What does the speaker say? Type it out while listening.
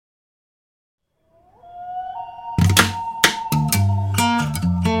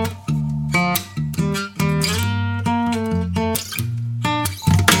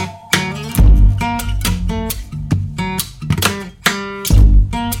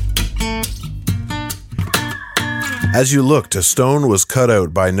As you looked, a stone was cut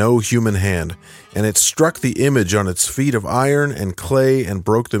out by no human hand, and it struck the image on its feet of iron and clay and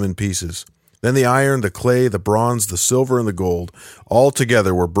broke them in pieces. Then the iron, the clay, the bronze, the silver, and the gold, all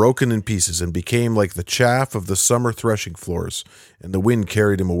together were broken in pieces and became like the chaff of the summer threshing floors, and the wind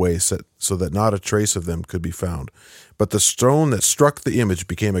carried them away so that not a trace of them could be found. But the stone that struck the image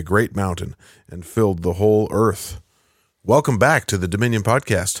became a great mountain and filled the whole earth. Welcome back to the Dominion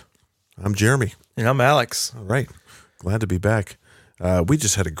Podcast. I'm Jeremy. And I'm Alex. All right. Glad to be back. We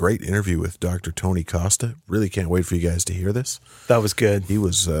just had a great interview with Dr. Tony Costa. Really can't wait for you guys to hear this. That was good. He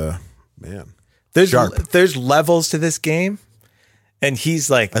was, man, sharp. There's levels to this game, and he's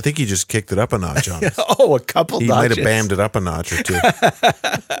like... I think he just kicked it up a notch on us. Oh, a couple he notches. He might have bammed it up a notch or two.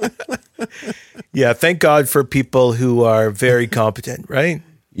 Yeah, thank God for people who are very competent, right?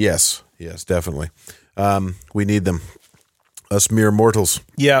 Yes, definitely. We need them. Us mere mortals.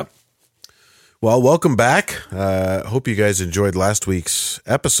 Yeah. Well, welcome back. Hope you guys enjoyed last week's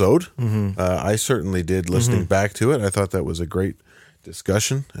episode. Mm-hmm. I certainly did, listening back to it. I thought that was a great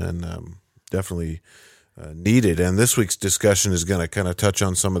discussion and definitely needed. And this week's discussion is going to kind of touch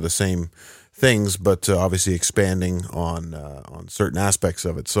on some of the same things, but obviously expanding on certain aspects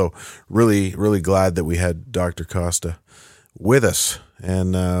of it. So really, really glad that we had Dr. Costa with us.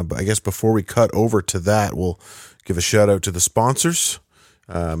 And I guess before we cut over to that, we'll give a shout out to the sponsors.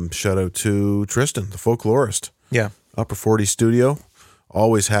 Shout out to Tristan, the folklorist. Yeah. Upper 40 Studio.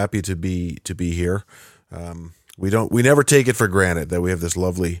 Always happy to be here. We never take it for granted that we have this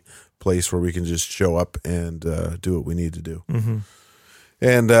lovely place where we can just show up and do what we need to do. Mm-hmm.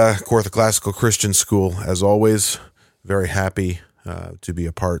 And Kawartha Classical Christian School, as always, very happy to be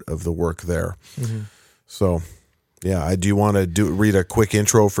a part of the work there. Mm-hmm. So, yeah, do you want to read a quick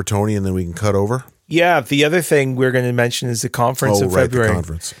intro for Tony and then we can cut over? Yeah, the other thing we're going to mention is the conference in February. The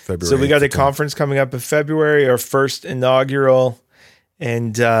conference, February. So we got a conference coming up in February, our first inaugural,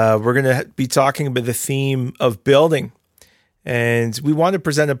 and we're going to be talking about the theme of building. And we want to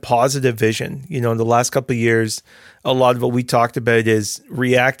present a positive vision. You know, in the last couple of years, a lot of what we talked about is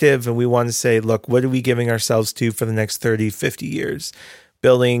reactive, and we want to say, look, what are we giving ourselves to for the next 30, 50 years?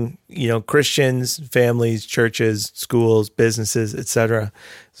 Building, Christians, families, churches, schools, businesses, etc.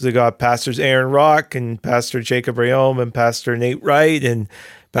 So we got Pastors Aaron Rock and Pastor Jacob Rayom and Pastor Nate Wright and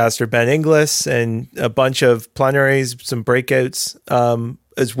Pastor Ben Inglis and a bunch of plenaries, some breakouts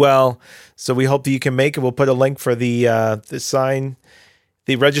as well. So we hope that you can make it. We'll put a link for the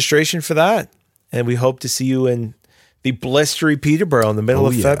registration for that, and we hope to see you in the blistery Peterborough in the middle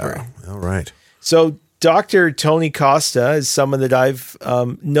of February. All right. So Dr. Tony Costa is someone that I've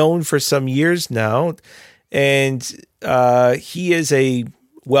known for some years now, and he is a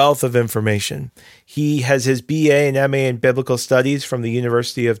wealth of information. He has his BA and MA in Biblical Studies from the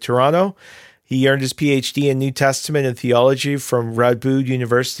University of Toronto. He earned his PhD in New Testament and Theology from Radboud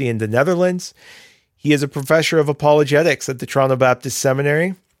University in the Netherlands. He is a professor of apologetics at the Toronto Baptist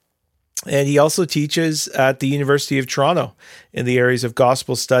Seminary, and he also teaches at the University of Toronto in the areas of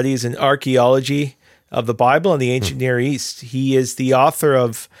gospel studies and archaeology of the Bible and the ancient Near East. He is the author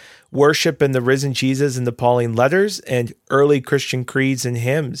of Worship in the Risen Jesus and the Pauline Letters and Early Christian Creeds and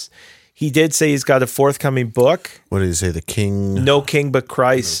Hymns. He did say he's got a forthcoming book. What did he say? The King? No King But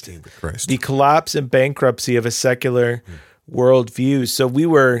Christ. No King But Christ. The Collapse and Bankruptcy of a Secular Worldview. So we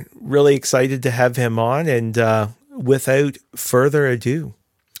were really excited to have him on, and without further ado.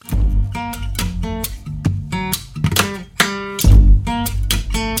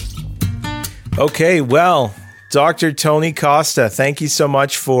 Okay, well, Dr. Tony Costa, thank you so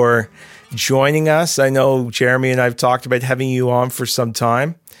much for joining us. I know Jeremy and I have talked about having you on for some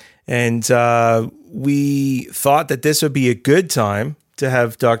time, and we thought that this would be a good time to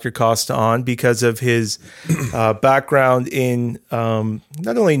have Dr. Costa on because of his background in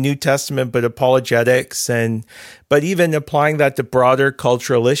not only New Testament, but apologetics, but even applying that to broader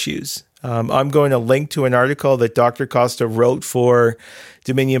cultural issues. I'm going to link to an article that Dr. Costa wrote for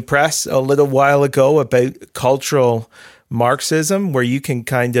Dominion Press a little while ago about cultural Marxism, where you can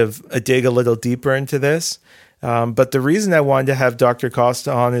kind of dig a little deeper into this. But the reason I wanted to have Dr.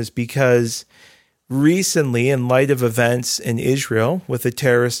 Costa on is because recently, in light of events in Israel with the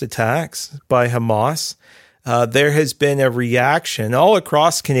terrorist attacks by Hamas, there has been a reaction all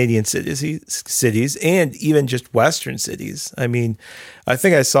across Canadian cities and even just Western cities. I mean, I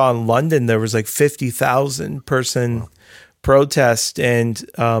think I saw in London there was like 50,000 person protest, and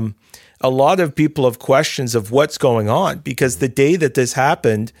a lot of people have questions of what's going on, because the day that this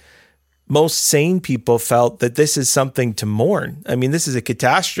happened, most sane people felt that this is something to mourn. I mean, this is a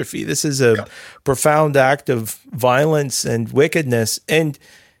catastrophe. This is a profound act of violence and wickedness. And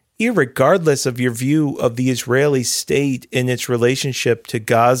irregardless of your view of the Israeli state in its relationship to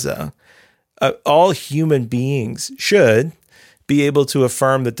Gaza, all human beings should be able to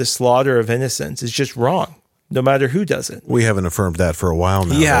affirm that the slaughter of innocents is just wrong, no matter who does it. We haven't affirmed that for a while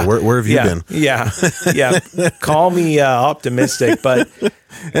now. Yeah. Where have you been? Yeah. Call me optimistic, but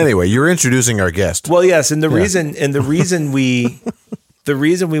anyway, you're introducing our guest. Well, yes, and the reason we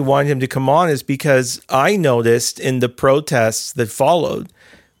wanted him to come on is because I noticed in the protests that followed,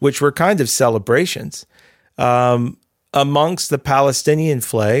 which were kind of celebrations, amongst the Palestinian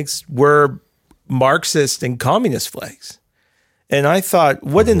flags were Marxist and communist flags. And I thought,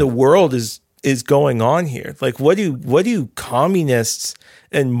 what in the world is going on here? Like, what do communists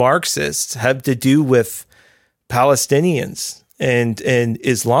and Marxists have to do with Palestinians and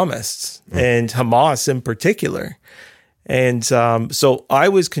Islamists and Hamas in particular? And so I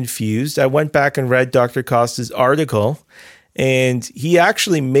was confused. I went back and read Dr. Costa's article, and he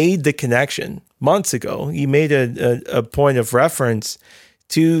actually made the connection months ago. He made a point of reference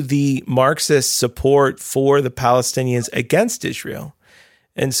to the Marxist support for the Palestinians against Israel.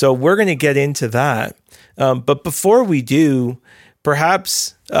 And so we're going to get into that. But before we do,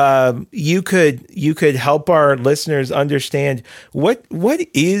 perhaps you could help our listeners understand what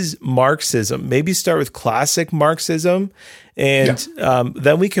is Marxism. Maybe start with classic Marxism, and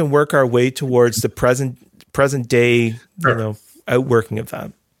then we can work our way towards the present day, outworking of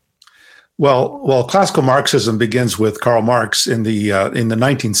that. Well, classical Marxism begins with Karl Marx in the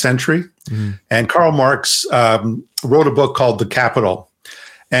 19th century, and Karl Marx wrote a book called The Capital.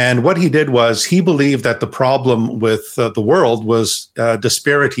 And what he did was he believed that the problem with the world was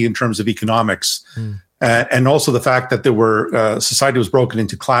disparity in terms of economics, and also the fact that society was broken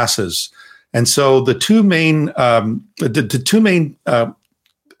into classes. And so the two main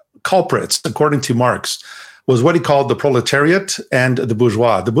culprits, according to Marx, was what he called the proletariat and the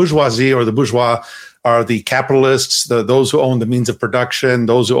bourgeois. The bourgeoisie or the bourgeois are the capitalists, those who own the means of production,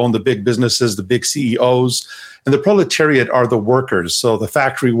 those who own the big businesses, the big CEOs. And the proletariat are the workers, so the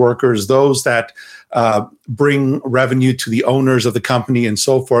factory workers, those that bring revenue to the owners of the company and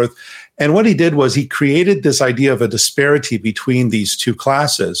so forth. And what he did was he created this idea of a disparity between these two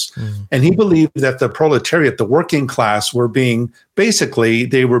classes. And he believed that the proletariat, the working class, were being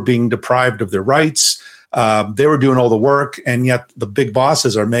deprived of their rights. They were doing all the work, and yet the big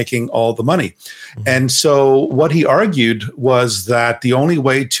bosses are making all the money. And so what he argued was that the only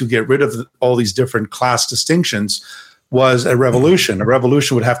way to get rid of all these different class distinctions was a revolution. A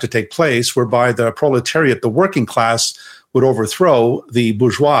revolution would have to take place whereby the proletariat, the working class, would overthrow the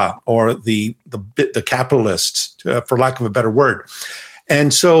bourgeois or the capitalists, for lack of a better word.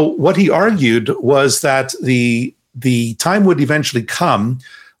 And so what he argued was that the time would eventually come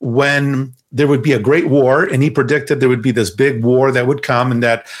when there would be a great war, and he predicted there would be this big war that would come, and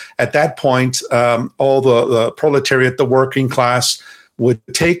that at that point, all the proletariat, the working class, would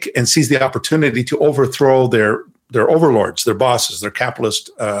take and seize the opportunity to overthrow their overlords, their bosses, their capitalist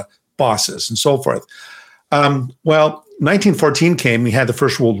bosses, and so forth. 1914 came, we had the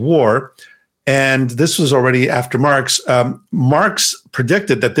First World War, and this was already after Marx. Marx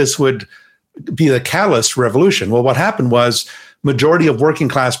predicted that this would be the catalyst revolution. Well, what happened was majority of working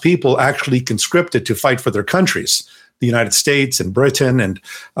class people actually conscripted to fight for their countries, the United States and Britain and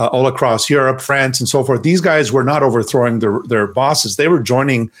all across Europe, France, and so forth. These guys were not overthrowing their bosses. They were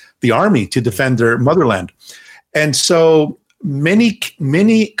joining the army to defend their motherland. And so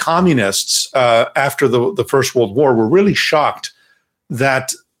many communists after the First World War were really shocked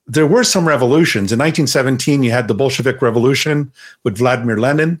that there were some revolutions. In 1917, you had the Bolshevik Revolution with Vladimir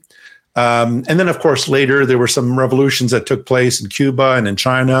Lenin. And then, of course, later there were some revolutions that took place in Cuba and in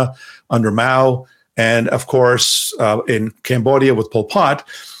China under Mao, and of course in Cambodia with Pol Pot.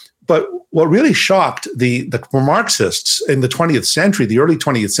 But what really shocked the Marxists in the 20th century, the early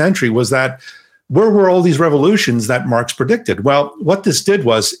 20th century, was that where were all these revolutions that Marx predicted? Well, what this did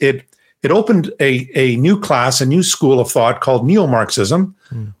was it opened a new class, a new school of thought called neo-Marxism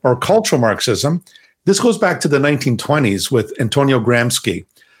or cultural Marxism. This goes back to the 1920s with Antonio Gramsci.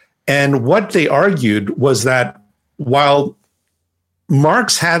 And what they argued was that while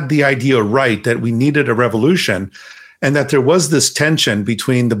Marx had the idea right that we needed a revolution and that there was this tension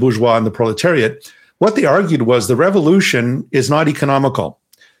between the bourgeois and the proletariat, what they argued was the revolution is not economical,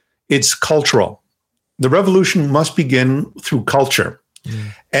 it's cultural. The revolution must begin through culture.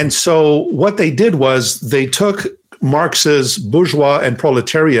 And so what they did was they took Marx's bourgeois and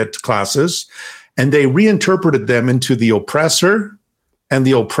proletariat classes and they reinterpreted them into the oppressor and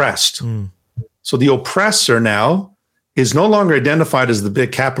the oppressed. So the oppressor now is no longer identified as the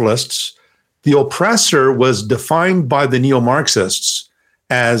big capitalists. The oppressor was defined by the neo-Marxists,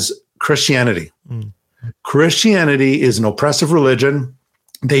 as Christianity. Christianity is an oppressive religion.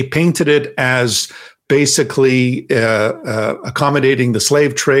 They painted it as basically accommodating the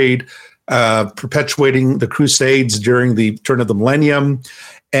slave trade, perpetuating the Crusades during the turn of the millennium,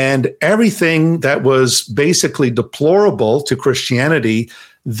 and everything that was basically deplorable to Christianity,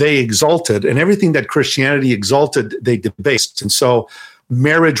 they exalted, and everything that Christianity exalted, they debased. And so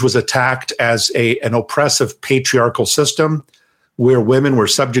marriage was attacked as an oppressive patriarchal system where women were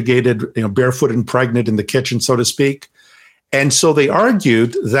subjugated, barefoot and pregnant in the kitchen, so to speak. And so they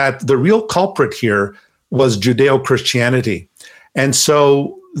argued that the real culprit here was Judeo-Christianity. And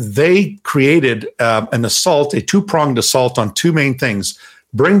so they created an assault, a two-pronged assault on two main things: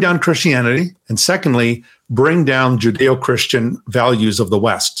 bring down Christianity, and secondly, bring down Judeo-Christian values of the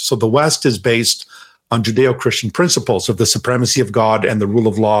West. So the West is based on Judeo-Christian principles of the supremacy of God and the rule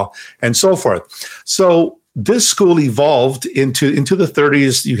of law and so forth. So this school evolved into the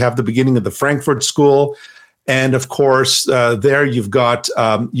 30s. You have the beginning of the Frankfurt School. And of course, there you've got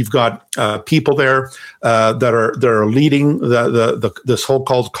people there that are leading this whole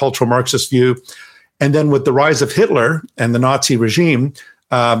called cultural Marxist view. And then with the rise of Hitler and the Nazi regime,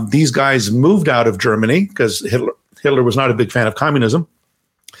 these guys moved out of Germany because Hitler was not a big fan of communism.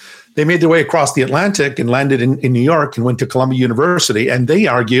 They made their way across the Atlantic and landed in New York and went to Columbia University. And they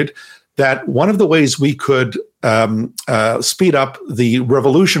argued that one of the ways we could speed up the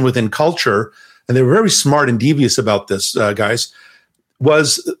revolution within culture, and they were very smart and devious about this, guys,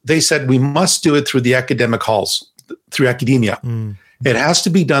 was they said we must do it through the academic halls, through academia. It has to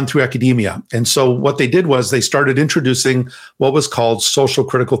be done through academia. And so what they did was they started introducing what was called social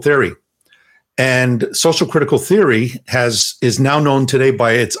critical theory. And social critical theory is now known today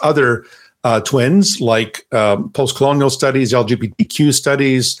by its other twins, like post-colonial studies, LGBTQ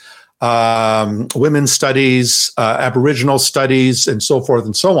studies, women's studies, Aboriginal studies, and so forth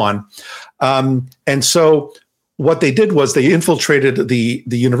and so on. And so what they did was they infiltrated the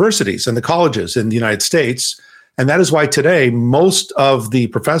universities and the colleges in the United States. And that is why today most of the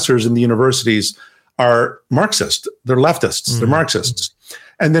professors in the universities are Marxist. They're leftists. They're Marxists.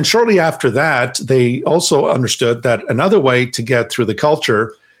 And then shortly after that, they also understood that another way to get through the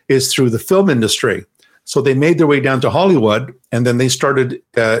culture is through the film industry. So they made their way down to Hollywood, and then they started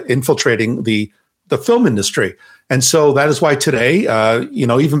infiltrating the film industry. And so that is why today,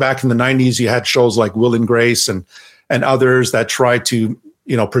 even back in the 90s, you had shows like Will and Grace and others that tried to,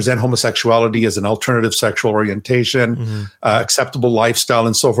 present homosexuality as an alternative sexual orientation, acceptable lifestyle,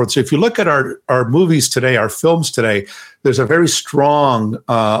 and so forth. So if you look at our movies today, our films today, there's a very strong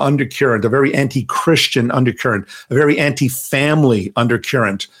undercurrent, a very anti-Christian undercurrent, a very anti-family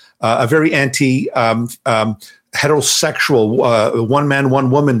undercurrent, a very heterosexual, one man,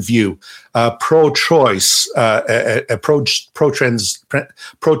 one woman view, pro-choice,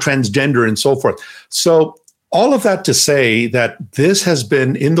 pro-transgender, and so forth. So all of that to say that this has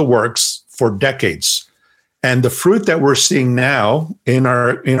been in the works for decades, and the fruit that we're seeing now in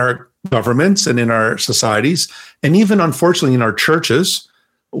our governments and in our societies, and even unfortunately in our churches,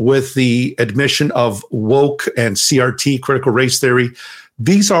 with the admission of woke and CRT, critical race theory.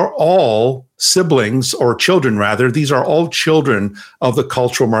 These are all siblings, or children rather. These are all children of the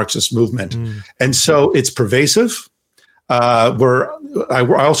cultural Marxist movement. And so it's pervasive. I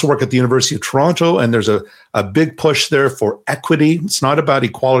also work at the University of Toronto, and there's a big push there for equity. It's not about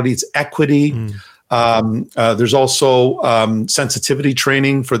equality, it's equity. There's also sensitivity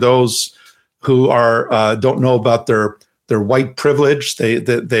training for those who don't know about their white privilege.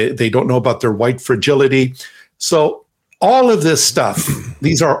 They don't know about their white fragility. So all of this stuff,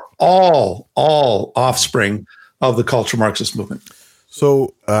 these are all offspring of the cultural Marxist movement.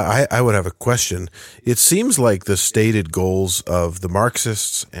 So I would have a question. It seems like the stated goals of the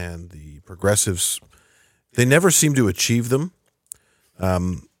Marxists and the progressives, they never seem to achieve them.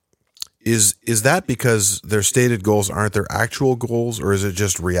 Is that because their stated goals aren't their actual goals, or is it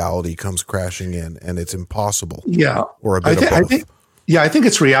just reality comes crashing in and it's impossible? Yeah. Or a bit of both? I think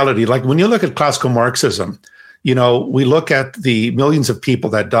it's reality. Like when you look at classical Marxism, we look at the millions of people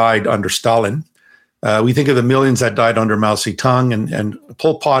that died under Stalin. We think of the millions that died under Mao Zedong, and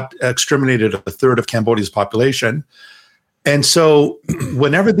Pol Pot exterminated a third of Cambodia's population. And so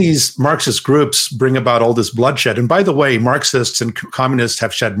whenever these Marxist groups bring about all this bloodshed, and by the way, Marxists and communists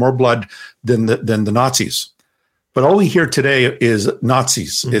have shed more blood than the Nazis. But all we hear today is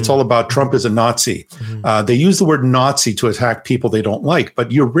Nazis. It's all about Trump is a Nazi. They use the word Nazi to attack people they don't like,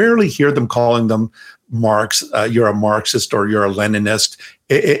 but you rarely hear them calling them Marx. You're a Marxist or you're a Leninist.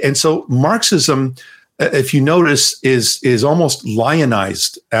 And so Marxism, if you notice, is almost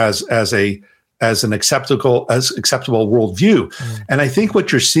lionized as a as an acceptable worldview. And I think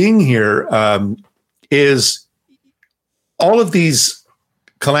what you're seeing here is all of these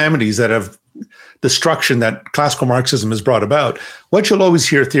calamities that have destruction that classical Marxism has brought about. What you'll always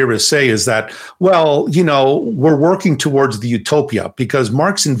hear theorists say is that, well, we're working towards the utopia, because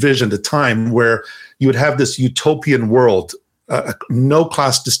Marx envisioned a time where you would have this utopian world, no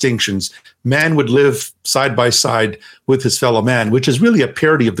class distinctions. Man would live side by side with his fellow man, which is really a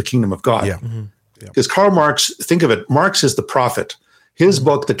parody of the kingdom of God. Yeah. Because Karl Marx, think of it, Marx is the prophet. His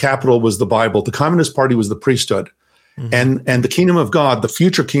book, The Capital, was the Bible. The Communist Party was the priesthood. And the kingdom of God, the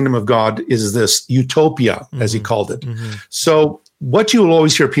future kingdom of God, is this utopia, as he called it. So what you will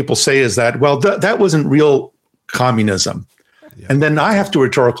always hear people say is that, well, that wasn't real communism. Yeah. And then I have to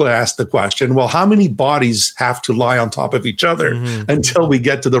rhetorically ask the question, well, how many bodies have to lie on top of each other until we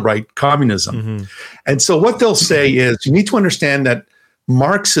get to the right communism? And so what they'll say is, you need to understand that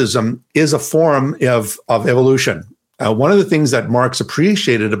Marxism is a form of evolution. One of the things that Marx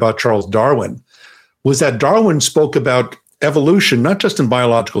appreciated about Charles Darwin was that Darwin spoke about evolution, not just in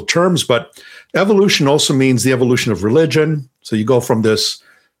biological terms, but evolution also means the evolution of religion. So you go from this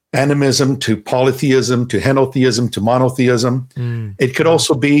animism to polytheism to henotheism to monotheism. It could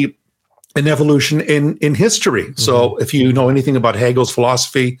also be an evolution in history. So if you know anything about Hegel's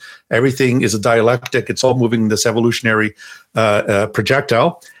philosophy, everything is a dialectic. It's all moving this evolutionary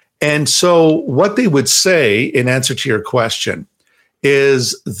projectile. And so what they would say in answer to your question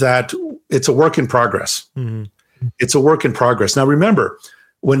is that it's a work in progress. It's a work in progress. Now, remember,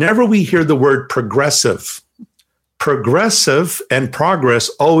 whenever we hear the word progressive and progress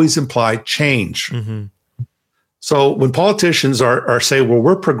always imply change. So when politicians are saying, well,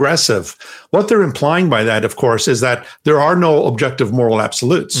 we're progressive, what they're implying by that, of course, is that there are no objective moral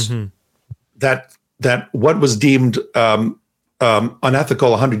absolutes. That what was deemed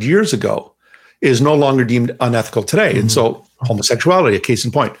unethical 100 years ago is no longer deemed unethical today. And so homosexuality, a case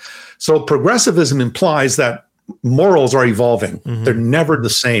in point. So progressivism implies that morals are evolving. They're never the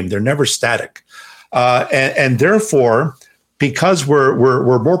same. They're never static. And therefore, because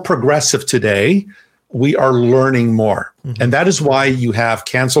we're more progressive today, we are learning more. And that is why you have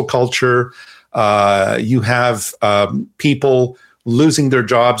cancel culture. You have people losing their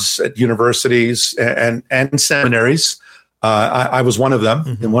jobs at universities and seminaries. I was one of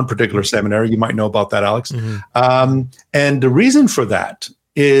them in one particular seminary. You might know about that, Alex. And the reason for that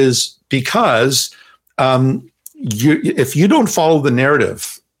is because if you don't follow the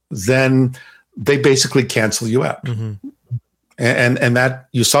narrative, then they basically cancel you out. And that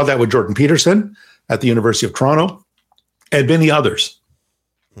you saw that with Jordan Peterson at the University of Toronto and many others.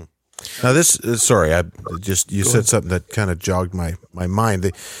 Now this, sorry, you said something that kind of jogged my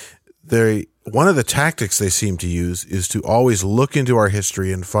mind. One of the tactics they seem to use is to always look into our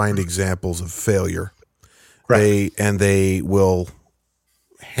history and find examples of failure. Right. They will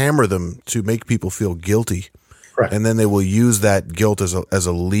hammer them to make people feel guilty. Right. And then they will use that guilt as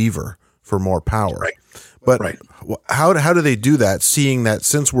a lever for more power. Right. But how do they do that, seeing that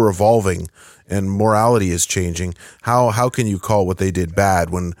since we're evolving and morality is changing, how can you call what they did bad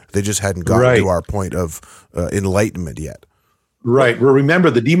when they just hadn't gotten to our point of enlightenment yet? Right. Well, remember,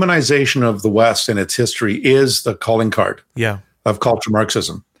 the demonization of the West and its history is the calling card of culture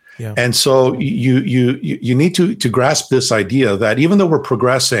Marxism. Yeah. And so you need to grasp this idea that even though we're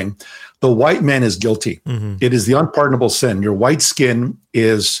progressing, the white man is guilty. It is the unpardonable sin. Your white skin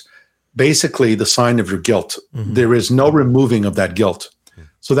is basically the sign of your guilt. There is no removing of that guilt,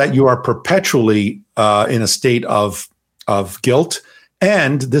 so that you are perpetually in a state of guilt.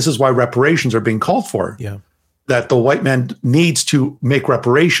 And this is why reparations are being called for. Yeah. That the white man needs to make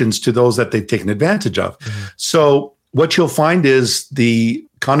reparations to those that they've taken advantage of. So what you'll find is the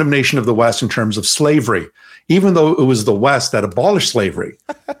condemnation of the West in terms of slavery, even though it was the West that abolished slavery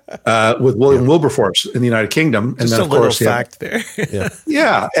with William Wilberforce in the United Kingdom. Just and then, of course, fact there.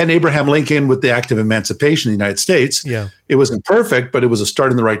 And Abraham Lincoln with the Act of Emancipation in the United States. Yeah. It wasn't perfect, but it was a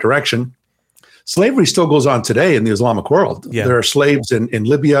start in the right direction. Slavery still goes on today in the Islamic world. Yeah. There are slaves in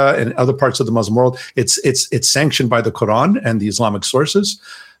Libya and other parts of the Muslim world. It's sanctioned by the Quran and the Islamic sources.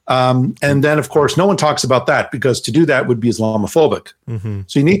 And then, of course, no one talks about that because to do that would be Islamophobic.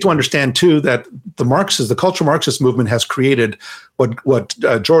 So you need to understand, too, that the cultural Marxist movement has created what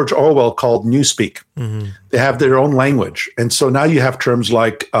George Orwell called newspeak. They have their own language. And so now you have terms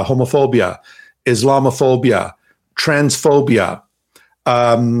like homophobia, Islamophobia, transphobia.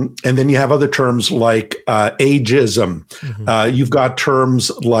 And then you have other terms like ageism. You've got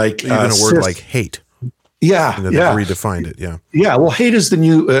terms like even a word like hate. They've redefined it. Yeah. Well, hate is the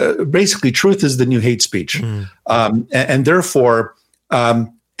new. Basically, truth is the new hate speech, and therefore,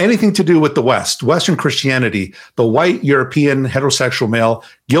 anything to do with the West, Western Christianity, the white European heterosexual male,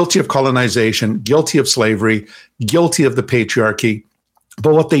 guilty of colonization, guilty of slavery, guilty of the patriarchy.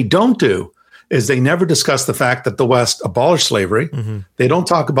 But what they don't do is they never discuss the fact that the West abolished slavery. They don't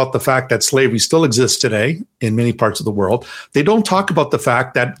talk about the fact that slavery still exists today in many parts of the world. They don't talk about the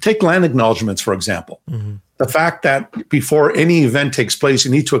fact that, take land acknowledgements, for example. The fact that before any event takes place,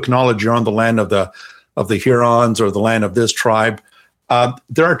 you need to acknowledge you're on the land of the Hurons or the land of this tribe.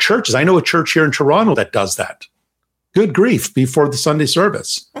 There are churches. I know a church here in Toronto that does that. Good grief, before the Sunday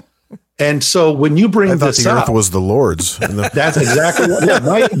service. And so when you bring this the up, earth was the Lord's. that's exactly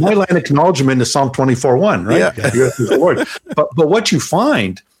what, my land acknowledgement is Psalm 24:1, right? Yeah. The earth is the Lord. But what you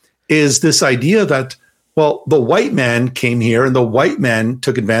find is this idea that, well, the white man came here and the white man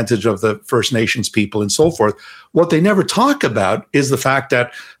took advantage of the First Nations people and so forth. What they never talk about is the fact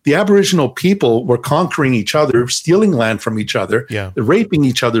that the Aboriginal people were conquering each other, stealing land from each other, raping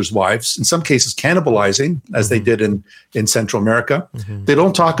each other's wives, in some cases cannibalizing, as they did in Central America. They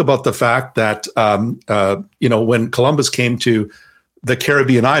don't talk about the fact that, when Columbus came to the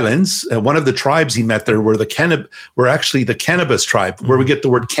Caribbean islands, one of the tribes he met there were actually the cannabis tribe, where we get the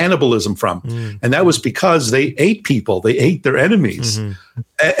word cannibalism from. And that was because they ate people, they ate their enemies.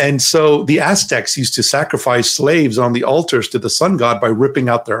 And so the Aztecs used to sacrifice slaves on the altars to the sun god by ripping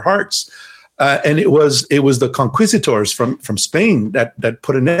out their hearts. And it was the conquistadors from Spain that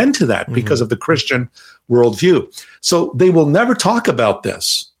put an end to that because of the Christian worldview. So they will never talk about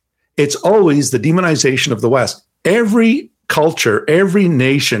this. It's always the demonization of the West. Every culture, every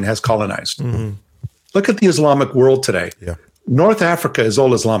nation has colonized. Look at the Islamic world today. North Africa is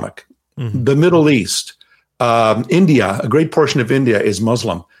all Islamic. The Middle East, India, a great portion of India is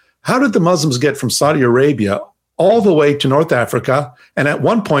Muslim. How did the Muslims get from Saudi Arabia all the way to North Africa? And at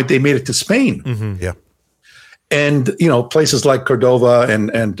one point they made it to Spain. And, places like Cordova and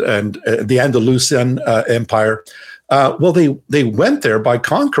the Andalusian Empire. Well, they went there by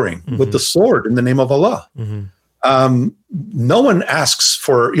conquering with the sword in the name of Allah. No one asks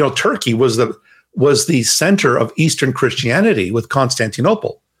for, Turkey was the center of Eastern Christianity with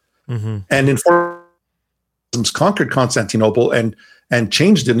Constantinople. And in Muslims conquered Constantinople and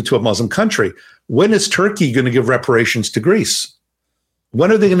changed it into a Muslim country. When is Turkey going to give reparations to Greece?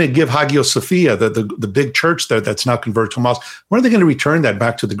 When are they going to give Hagia Sophia, the big church there that's now converted to a mosque? When are they going to return that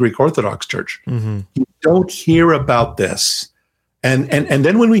back to the Greek Orthodox Church? You don't hear about this. And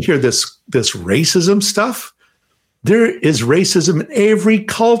then when we hear this racism stuff, there is racism in every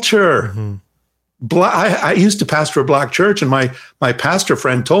culture. I used to pastor a black church, and my pastor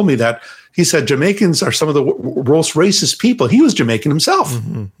friend told me that. He said Jamaicans are some of the most racist people. He was Jamaican himself.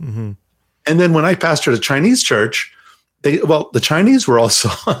 And then when I pastored a Chinese church, the Chinese were also,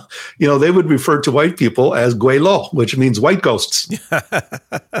 they would refer to white people as Guelo, which means white ghosts.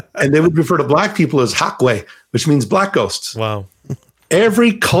 And they would refer to black people as Hakwe, which means black ghosts. Wow.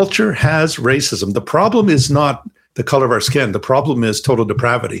 Every culture has racism. The problem is not the color of our skin. The problem is total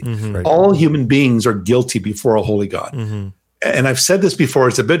depravity. Right. All human beings are guilty before a holy God. And I've said this before,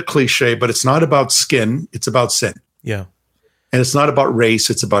 it's a bit cliche, but it's not about skin, it's about sin. Yeah. And it's not about race,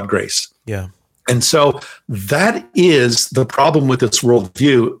 it's about grace. Yeah. And so that is the problem with this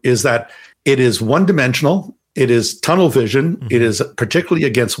worldview, is that it is one-dimensional, it is tunnel vision, it is particularly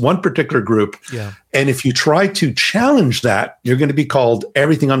against one particular group. Yeah. And if you try to challenge that, you're going to be called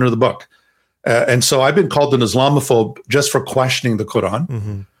everything under the book. And so I've been called an Islamophobe just for questioning the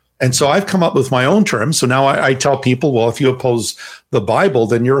Quran. And so I've come up with my own terms. So now I tell people, well, if you oppose the Bible,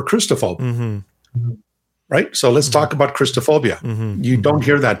 then you're a Christophobe. Right? So let's talk about Christophobia. You don't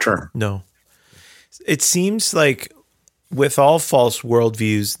hear that term. No. It seems like with all false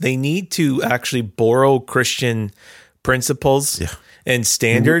worldviews, they need to actually borrow Christian principles and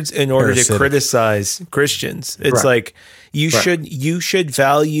standards in order to criticize Christians. It's like you should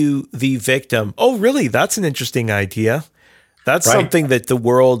value the victim. Oh, really? That's an interesting idea. That's something that the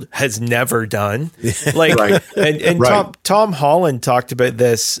world has never done. Tom Holland talked about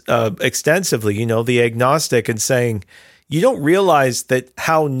this extensively, the agnostic, and saying, you don't realize that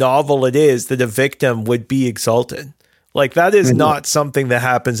how novel it is that a victim would be exalted. Like that is not something that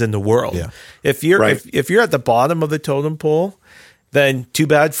happens in the world. Yeah. If you're if you're at the bottom of the totem pole, then too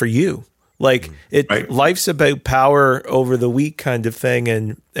bad for you. Like life's about power over the weak kind of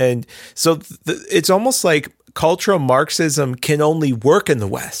thing. And so it's almost like cultural Marxism can only work in the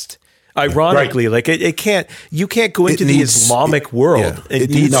West. Ironically, like you can't go into the Islamic world. It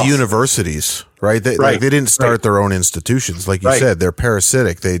needs universities, right? They didn't start their own institutions. Like you said, they're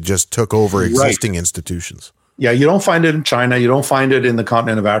parasitic. They just took over existing institutions. Yeah, you don't find it in China. You don't find it in the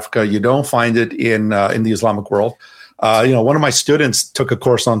continent of Africa. You don't find it in the Islamic world. One of my students took a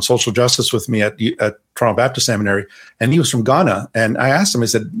course on social justice with me at Toronto Baptist Seminary, and he was from Ghana. And I asked him, I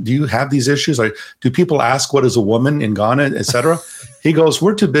said, do you have these issues? Like, do people ask what is a woman in Ghana, et cetera? He goes,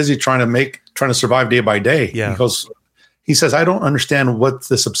 we're too busy trying to survive day by day. Yeah. He says, I don't understand what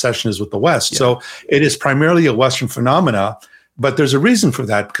this obsession is with the West. Yeah. So it is primarily a Western phenomena, but there's a reason for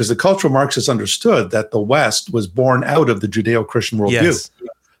that, because the cultural Marxists understood that the West was born out of the Judeo-Christian worldview. Yes.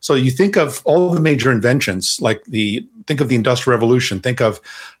 So you think of all the major inventions, think of the Industrial Revolution, think of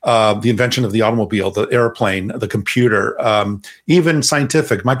the invention of the automobile, the airplane, the computer, even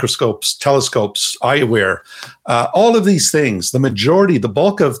scientific microscopes, telescopes, eyewear, all of these things, the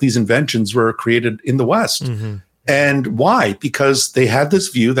bulk of these inventions were created in the West. Mm-hmm. And why? Because they had this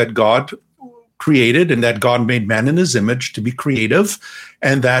view that God created and that God made man in his image to be creative,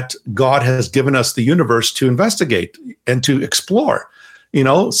 and that God has given us the universe to investigate and to explore.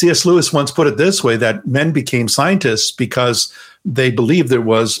 C.S. Lewis once put it this way, that men became scientists because they believed there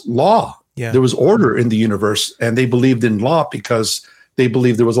was law. Yeah. There was order in the universe, and they believed in law because they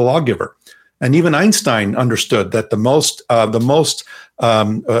believed there was a lawgiver. And even Einstein understood that the most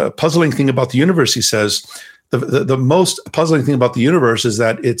puzzling thing about the universe, he says, the most puzzling thing about the universe is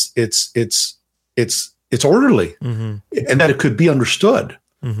that it's orderly, mm-hmm. and that it could be understood.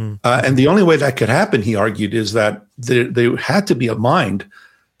 Mm-hmm. And the only way that could happen, he argued, is that there had to be a mind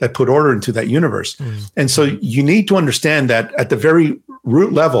that put order into that universe. Mm-hmm. And so you need to understand that at the very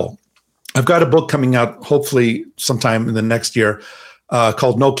root level. I've got a book coming out, hopefully sometime in the next year,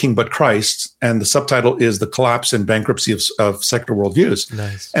 called No King But Christ. And the subtitle is The Collapse and Bankruptcy of Secular Worldviews.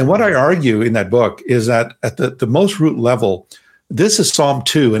 Nice. And what I argue in that book is that at the most root level, this is Psalm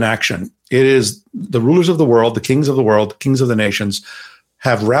 2 in action. It is the rulers of the world, the kings of the world, kings of the nations,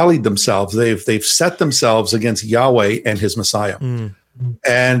 have rallied themselves. They've set themselves against Yahweh and his Messiah. Mm-hmm.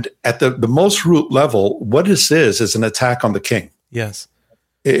 And at the most root level, what this is an attack on the king. Yes.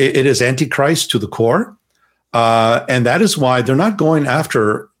 It is Antichrist to the core. And that is why they're not going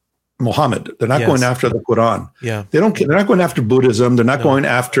after Muhammad. They're not going after the Quran. Yeah. They're not going after Buddhism. They're not going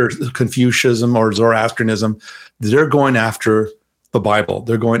after Confucianism or Zoroastrianism. They're going after the Bible.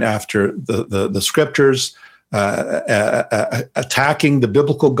 They're going after the scriptures, attacking the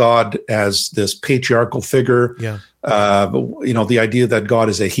biblical God as this patriarchal figure. Yeah. The idea that God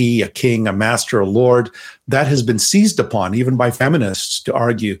is a he, a king, a master, a lord, that has been seized upon even by feminists to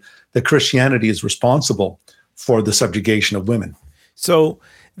argue that Christianity is responsible for the subjugation of women. So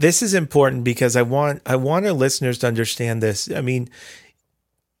this is important because I want our listeners to understand this. I mean,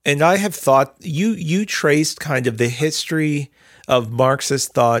 and I have thought you traced kind of the history of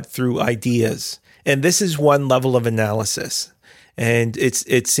Marxist thought through ideas. And this is one level of analysis, and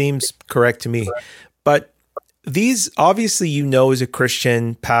it seems correct to me. But these, obviously, as a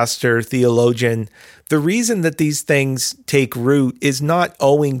Christian pastor, theologian, the reason that these things take root is not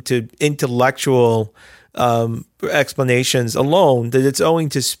owing to intellectual explanations alone, that it's owing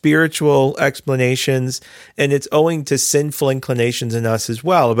to spiritual explanations, and it's owing to sinful inclinations in us as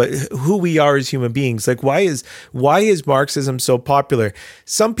well, but who we are as human beings. Like, why is Marxism so popular?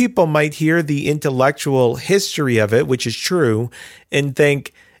 Some people might hear the intellectual history of it, which is true, and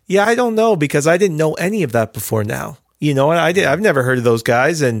think, yeah, I don't know, because I didn't know any of that before now. And I've never heard of those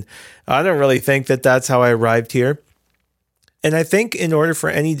guys, and I don't really think that that's how I arrived here. And I think in order for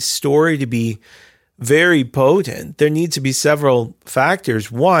any story to be very potent, there needs to be several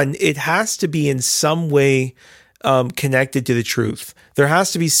factors. One, it has to be in some way connected to the truth. There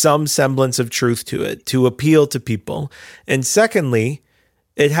has to be some semblance of truth to it to appeal to people. And secondly,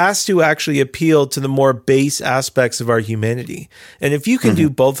 it has to actually appeal to the more base aspects of our humanity. And if you can do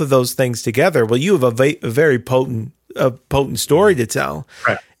both of those things together, well, you have a very potent story to tell.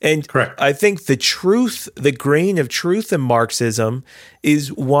 Right. And correct. I think the grain of truth in Marxism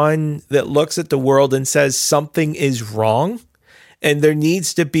is one that looks at the world and says something is wrong and there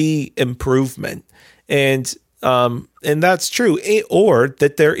needs to be improvement. And that's true. Or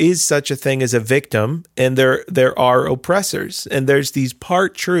that there is such a thing as a victim and there are oppressors, and there's these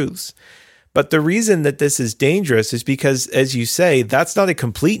part truths. But the reason that this is dangerous is because, as you say, that's not a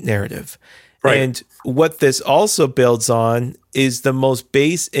complete narrative. Right. And what this also builds on is the most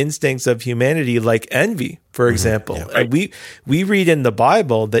base instincts of humanity, like envy, for example. Yeah, right. We read in the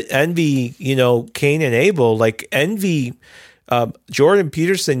Bible that envy, Cain and Abel, like envy. Jordan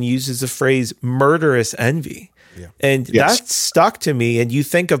Peterson uses the phrase murderous envy. Yeah. And that stuck to me. And you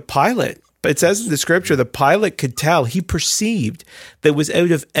think of Pilate. But it says in the scripture that Pilate could tell, he perceived that it was out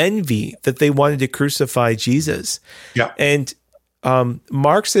of envy that they wanted to crucify Jesus. Yeah. And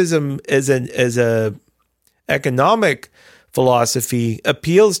Marxism as a economic philosophy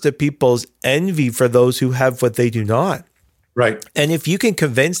appeals to people's envy for those who have what they do not. Right. And if you can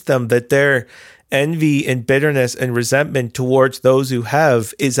convince them that their envy and bitterness and resentment towards those who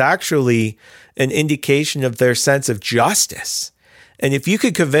have is actually an indication of their sense of justice, and if you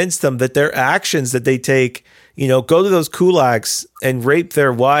could convince them that their actions that they take, go to those kulaks and rape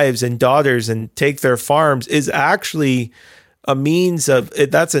their wives and daughters and take their farms is actually a means of,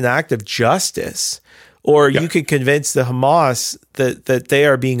 that's an act of justice. Or you could convince the Hamas that they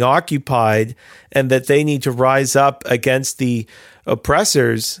are being occupied and that they need to rise up against the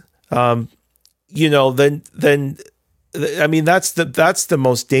oppressors. Then I mean, that's the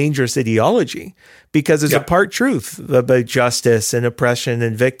most dangerous ideology, because it's a part truth about justice and oppression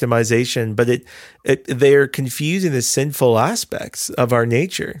and victimization, but they're confusing the sinful aspects of our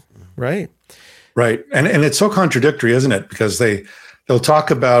nature, right? Right, and it's so contradictory, isn't it? Because they'll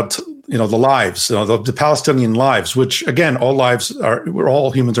talk about the lives, the Palestinian lives, which again,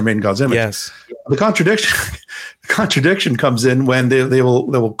 all humans are made in God's image. Yes, the contradiction comes in when they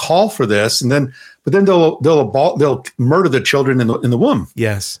will call for this, but then they'll murder the children in the womb.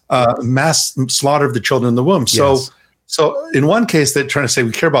 Yes, mass slaughter of the children in the womb. Yes. So in one case they're trying to say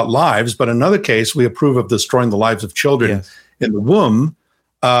we care about lives, but in another case we approve of destroying the lives of children in the womb.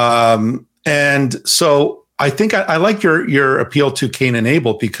 And so I think I like your appeal to Cain and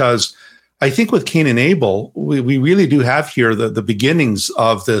Abel, because I think with Cain and Abel, we really do have here the beginnings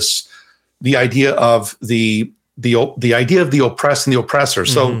of this, the idea of the idea of the oppressed and the oppressor.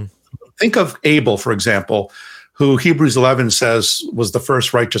 So think of Abel, for example, who Hebrews 11 says was the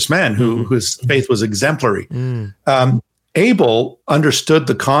first righteous man, whose faith was exemplary. Abel understood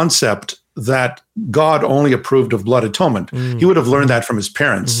the concept that God only approved of blood atonement. He would have learned that from his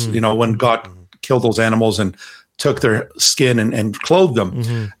parents, when God killed those animals and took their skin and clothed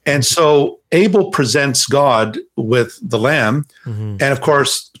them. And so Abel presents God with the lamb. And of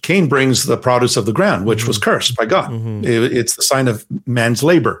course, Cain brings the produce of the ground, which was cursed by God. It's the sign of man's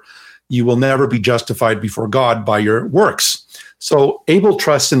labor. You will never be justified before God by your works. So Abel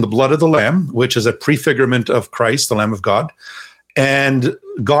trusts in the blood of the lamb, which is a prefigurement of Christ, the Lamb of God. And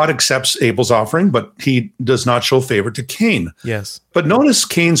God accepts Abel's offering, but he does not show favor to Cain. Yes. But notice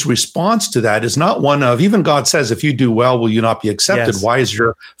Cain's response to that is not one of, even God says, if you do well, will you not be accepted? Yes. Why is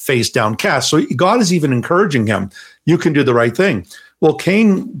your face downcast? So God is even encouraging him. You can do the right thing. Well,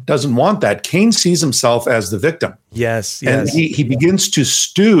 Cain doesn't want that. Cain sees himself as the victim. Yes. And he begins to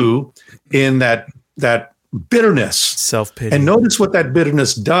stew in that bitterness, self-pity. And notice what that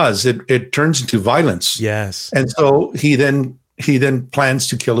bitterness does. It turns into violence. Yes. And so he then plans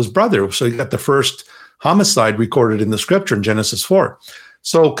to kill his brother. So you got the first homicide recorded in the scripture in Genesis 4.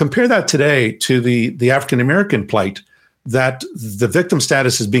 So compare that today to the African-American plight, that the victim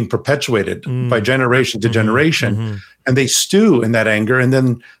status is being perpetuated by generation to generation. And they stew in that anger, and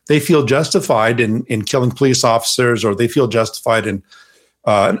then they feel justified in killing police officers, or they feel justified in,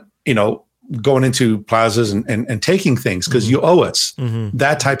 going into plazas and taking things because you owe us,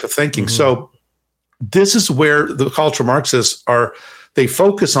 that type of thinking. So this is where the cultural Marxists they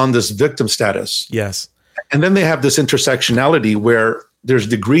focus on this victim status. Yes. And then they have this intersectionality where there's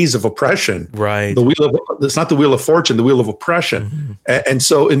degrees of oppression. Right. It's not the wheel of fortune, the wheel of oppression. And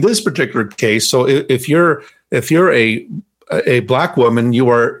so in this particular case, so if you're a Black woman, you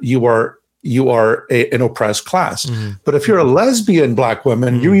are an oppressed class. But if you're a lesbian Black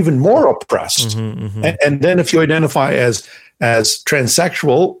woman, you're even more oppressed. And then if you identify as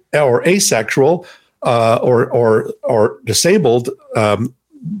transsexual or asexual, or disabled,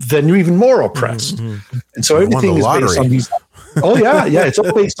 then you're even more oppressed. And so everything is based on these. Oh yeah, it's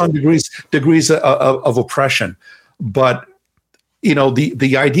all based on degrees of oppression. But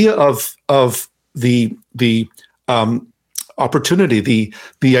the idea of the opportunity,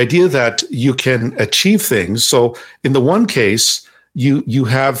 the idea that you can achieve things. So in the one case, you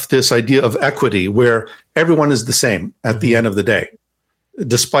have this idea of equity where everyone is the same at the end of the day,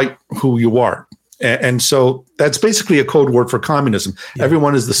 despite who you are. And so that's basically a code word for communism. Yeah.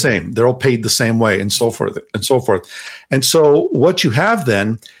 Everyone is the same. They're all paid the same way, and so forth and so forth. And so what you have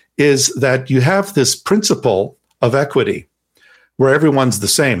then is that you have this principle of equity where everyone's the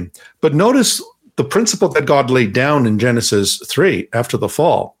same. But notice the principle that God laid down in Genesis 3 after the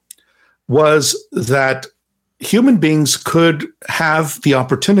fall was that human beings could have the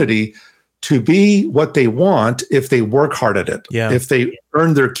opportunity to be what they want if they work hard at it, if they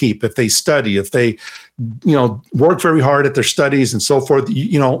earn their keep, if they study, if they, work very hard at their studies and so forth.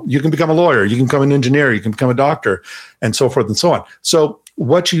 You can become a lawyer, you can become an engineer, you can become a doctor, and so forth and so on. So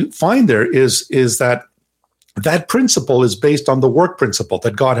what you find there is that principle is based on the work principle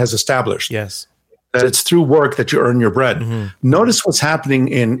that God has established. Yes. that it's through work that you earn your bread. Notice what's happening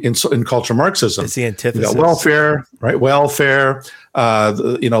in cultural Marxism. It's the antithesis. You got welfare, right? Welfare.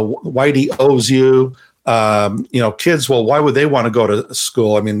 Whitey owes you. Kids. Well, why would they want to go to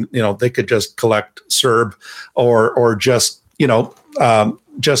school? I mean, they could just collect CERB, or just the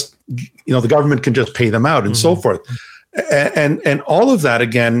government can just pay them out, and so forth. And all of that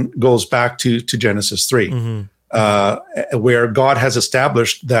again goes back to Genesis 3, where God has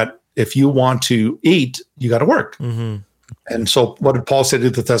established that if you want to eat, you got to work. And so what did Paul say to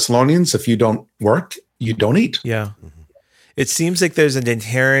the Thessalonians? If you don't work, you don't eat. Yeah. It seems like there's an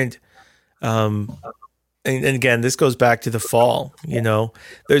inherent, and again, this goes back to the fall,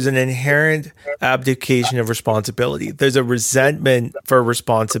 there's an inherent abdication of responsibility. There's a resentment for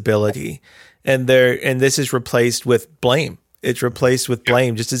responsibility, and this is replaced with blame. It's replaced with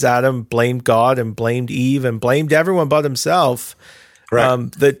blame, just as Adam blamed God and blamed Eve and blamed everyone but himself.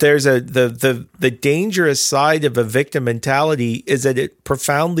 That there's the dangerous side of a victim mentality is that it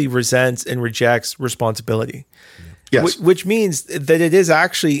profoundly resents and rejects responsibility. Yes. Which means that it is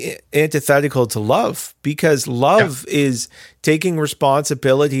actually antithetical to love, because love is taking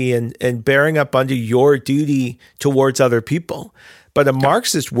responsibility and bearing up under your duty towards other people. But a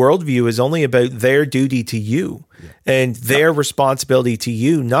Marxist worldview is only about their duty to you and their responsibility to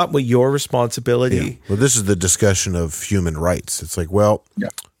you, not what your responsibility. Yeah. Well, this is the discussion of human rights. It's like,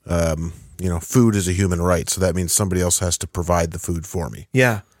 food is a human right, so that means somebody else has to provide the food for me.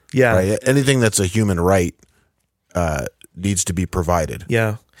 Yeah. Right? Anything that's a human right needs to be provided.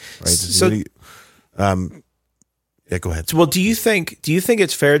 Yeah. Right. So, go ahead. Well, do you think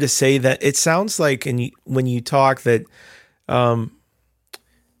it's fair to say that it sounds like, when you talk that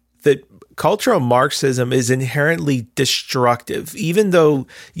that cultural Marxism is inherently destructive, even though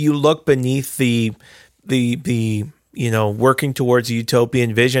you look beneath the working towards a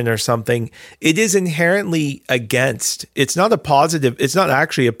utopian vision or something, it is inherently against. It's not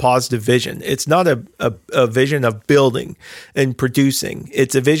actually a positive vision. It's not a vision of building and producing.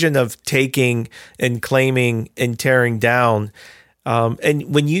 It's a vision of taking and claiming and tearing down.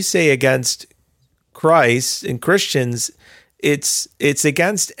 And when you say against Christ and Christians, it's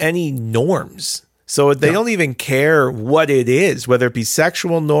against any norms. So they don't even care what it is, whether it be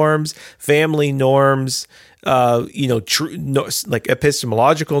sexual norms, family norms, like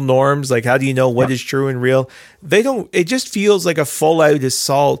epistemological norms, like how do you know what is true and real? They don't. It just feels like a full out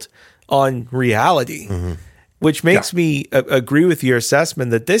assault on reality, which makes me agree with your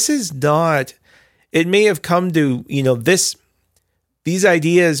assessment that this is not. It may have come to These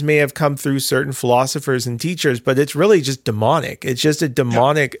ideas may have come through certain philosophers and teachers, but it's really just demonic. It's just a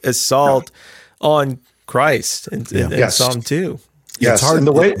demonic assault on Christ and Psalm 2. Yes, it's hard. And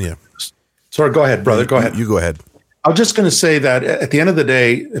the way. Sorry, go ahead, brother. Go ahead. You go ahead. I was just going to say that at the end of the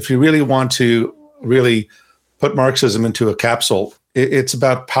day, if you really want to really put Marxism into a capsule, it's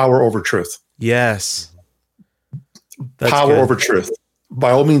about power over truth. Yes. Power over truth.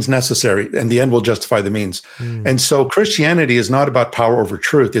 By all means necessary, and the end will justify the means. And so Christianity is not about power over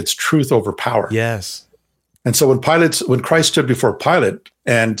truth; it's truth over power. Yes. And so when Christ stood before Pilate,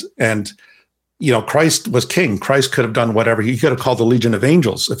 and Christ was king, Christ could have done whatever. He could have called the legion of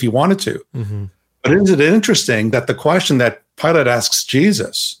angels if he wanted to. But isn't it interesting that the question that Pilate asks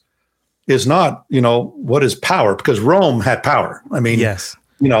Jesus is not, what is power? Because Rome had power. I mean, yes.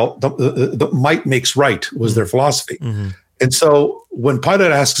 The might makes right was their philosophy. And so when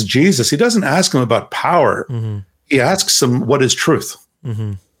Pilate asks Jesus, he doesn't ask him about power. He asks him, what is truth?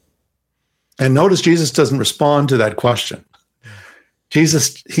 And notice Jesus doesn't respond to that question. He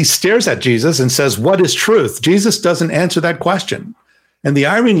stares at Jesus and says, what is truth? Jesus doesn't answer that question. And the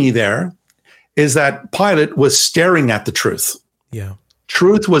irony there is that Pilate was staring at the truth. Yeah.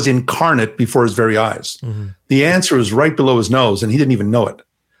 Truth was incarnate before his very eyes. The answer was right below his nose, and he didn't even know it.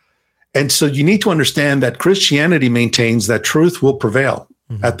 And so you need to understand that Christianity maintains that truth will prevail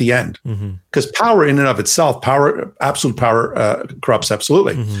at the end, because power in and of itself, absolute power corrupts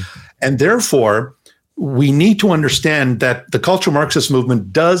absolutely. And therefore, we need to understand that the cultural Marxist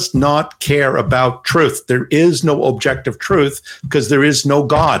movement does not care about truth. There is no objective truth because there is no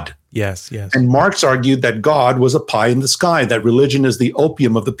God. Yes. And Marx argued that God was a pie in the sky, that religion is the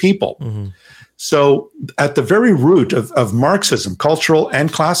opium of the people. So at the very root of Marxism, cultural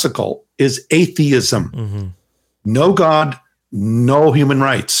and classical, is atheism. No God, no human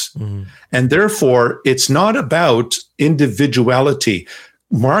rights. And therefore, it's not about individuality.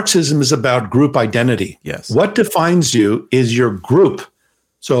 Marxism is about group identity. Yes. What defines you is your group.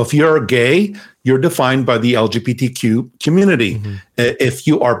 So if you're gay, you're defined by the LGBTQ community. If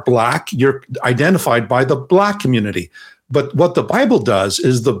you are Black, you're identified by the Black community. But what the Bible does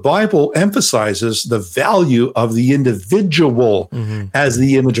is the Bible emphasizes the value of the individual as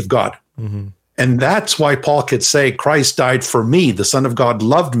the image of God. And that's why Paul could say, Christ died for me. The Son of God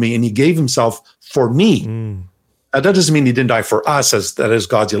loved me and he gave himself for me. That doesn't mean he didn't die for us that is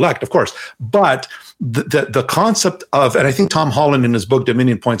God's elect, of course. But the concept of, and I think Tom Holland in his book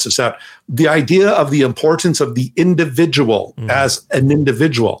Dominion points this out, the idea of the importance of the individual as an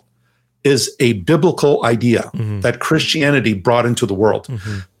individual is a biblical idea that Christianity brought into the world.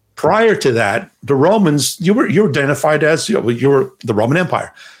 Prior to that, the Romans, you were identified as, you were the Roman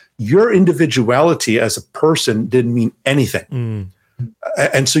Empire. Your individuality as a person didn't mean anything.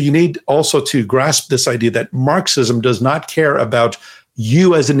 And so you need also to grasp this idea that Marxism does not care about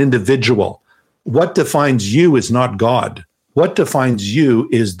you as an individual. What defines you is not God. What defines you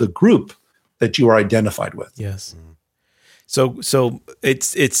is the group that you are identified with. Yes. So it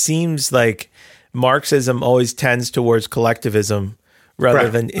seems like Marxism always tends towards collectivism rather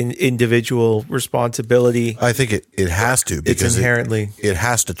than individual responsibility. I think it has to, because it's inherently it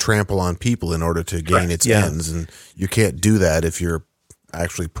has to trample on people in order to gain its ends, and you can't do that if you're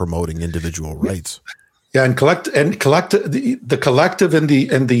actually promoting individual rights. Yeah, and the collective and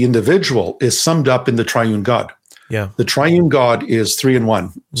the individual is summed up in the triune God. Yeah. The triune God is 3 in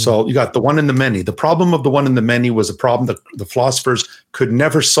 1. So you got the one and the many. The problem of the one and the many was a problem that the philosophers could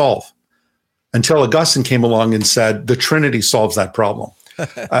never solve until Augustine came along and said the Trinity solves that problem.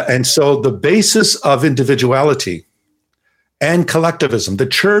 And so the basis of individuality and collectivism, the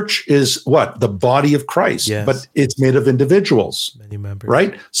church is what? The body of Christ, but it's made of individuals, many members,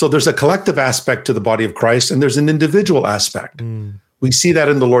 right? So there's a collective aspect to the body of Christ and there's an individual aspect. We see that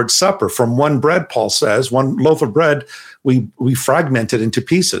in the Lord's Supper. From one bread, Paul says, one loaf of bread, we fragment it into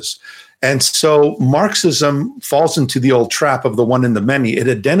pieces. And so Marxism falls into the old trap of the one and the many. It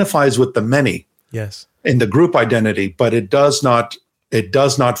identifies with the many in the group identity, but it does not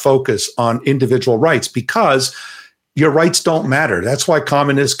focus on individual rights because your rights don't matter. That's why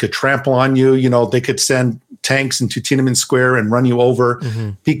communists could trample on you. You know, they could send tanks into Tiananmen Square and run you over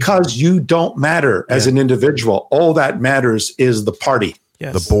because you don't matter as an individual. All that matters is the party.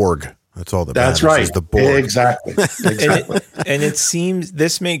 The Borg. That's all that matters. That's right. Is the Borg. Exactly. And it seems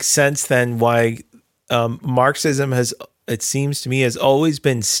this makes sense then why Marxism it seems to me, has always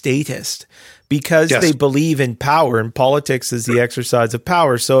been statist because they believe in power, and politics is the exercise of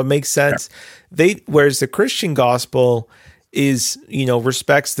power. So it makes sense. Whereas the Christian gospel is,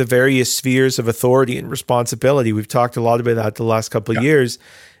 respects the various spheres of authority and responsibility. We've talked a lot about that the last couple of years.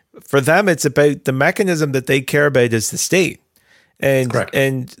 For them, it's about the mechanism that they care about is the state. And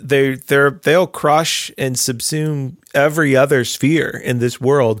they'll crush and subsume every other sphere in this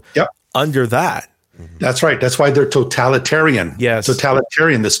world under that. That's right. That's why they're totalitarian. Yes.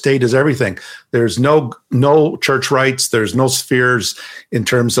 Totalitarian. The state is everything. There's no church rights. There's no spheres in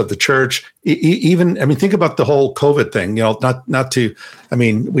terms of the church. Think about the whole COVID thing,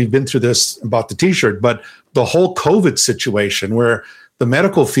 we've been through this about the t-shirt, but the whole COVID situation where the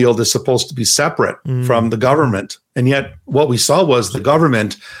medical field is supposed to be separate from the government. And yet what we saw was the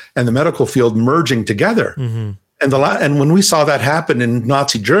government and the medical field merging together. And when we saw that happen in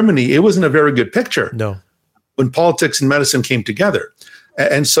Nazi Germany, it wasn't a very good picture. No. When politics and medicine came together.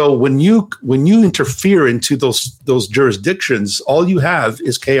 And so when you interfere into those jurisdictions, all you have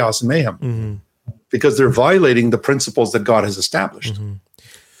is chaos and mayhem because they're violating the principles that God has established.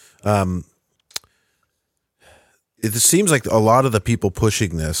 It seems like a lot of the people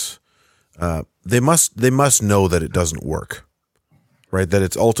pushing this, they must know that it doesn't work. Right, that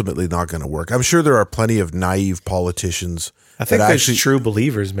it's ultimately not going to work. I'm sure there are plenty of naive politicians. I think there's true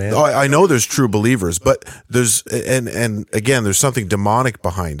believers, man. Oh, I know there's true believers, but there's and again, there's something demonic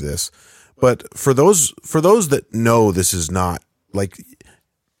behind this. But for those that know this is not like,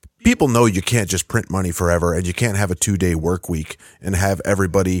 people know you can't just print money forever, and you can't have a 2-day work week and have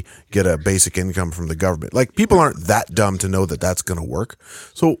everybody get a basic income from the government. Like, people aren't that dumb to know that that's going to work.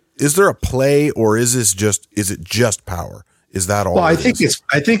 So, is there a play, or is it just power? Is that all? Well, I think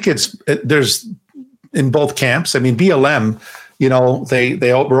there's in both camps. I mean, BLM,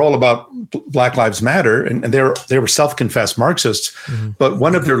 they were all about Black Lives Matter, and they were self-confessed Marxists. But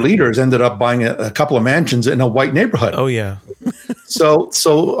one of their leaders ended up buying a couple of mansions in a white neighborhood. Oh yeah. So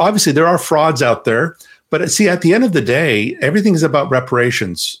obviously there are frauds out there, but see, at the end of the day, everything is about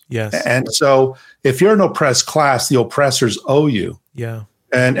reparations. Yes. And so if you're an oppressed class, the oppressors owe you. Yeah.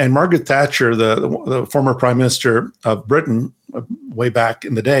 And Margaret Thatcher, the former prime minister of Britain, way back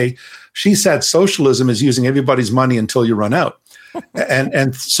in the day, she said socialism is using everybody's money until you run out.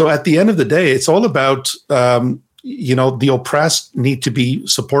 and so at the end of the day, it's all about, the oppressed need to be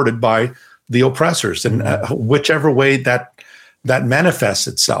supported by the oppressors in whichever way that manifests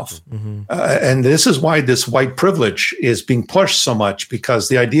itself. And this is why this white privilege is being pushed so much, because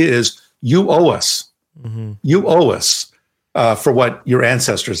the idea is you owe us. You owe us for what your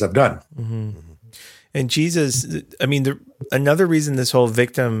ancestors have done. And Jesus, I mean, another reason this whole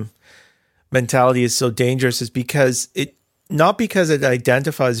victim mentality is so dangerous is because not because it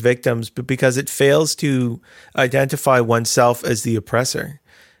identifies victims, but because it fails to identify oneself as the oppressor.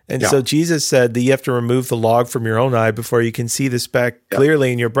 And so Jesus said that you have to remove the log from your own eye before you can see the speck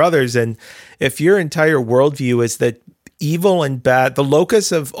clearly in your brother's. And if your entire worldview is that evil and bad, the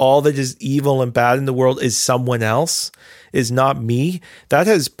locus of all that is evil and bad in the world is someone else, is not me, that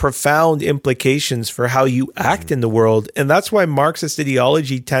has profound implications for how you act in the world. And that's why Marxist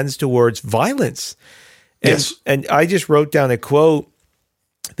ideology tends towards violence. And I just wrote down a quote.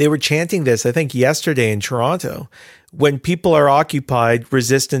 They were chanting this, I think, yesterday in Toronto. When people are occupied,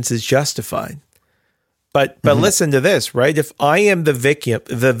 resistance is justified. But listen to this, right? If I am the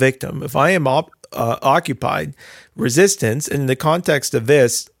victim, if I am occupied, resistance, in the context of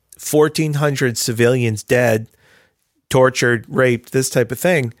this, 1,400 civilians dead, tortured, raped, this type of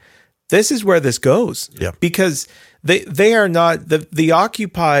thing, this is where this goes. Yeah. Because they are not, the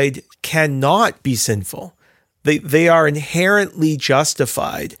occupied cannot be sinful. They are inherently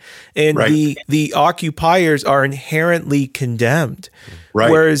justified, and the occupiers are inherently condemned. Right.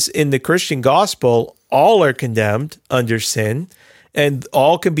 Whereas in the Christian gospel, all are condemned under sin, and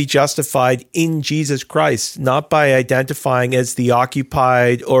all can be justified in Jesus Christ, not by identifying as the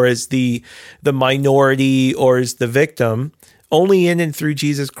occupied or as the minority or as the victim, only in and through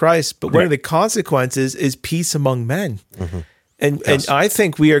Jesus Christ. But one of the consequences is peace among men. And I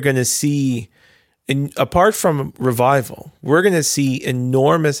think we are going to see, apart from revival, we're going to see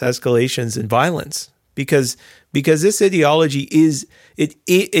enormous escalations in violence because this ideology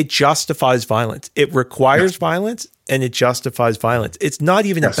it justifies violence. It requires violence and it justifies violence. It's not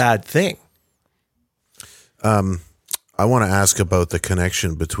even a bad thing. I want to ask about the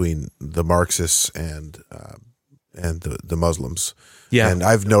connection between the Marxists and the Muslims. Yeah. And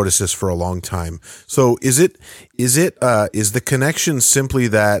I've noticed this for a long time. So is the connection simply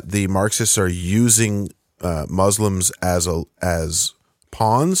that the Marxists are using Muslims as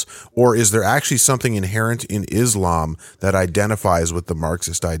pawns, or is there actually something inherent in Islam that identifies with the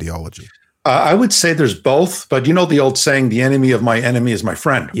Marxist ideology? I would say there's both, but you know the old saying, the enemy of my enemy is my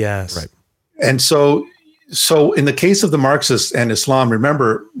friend. Yes. Right. And so in the case of the Marxists and Islam,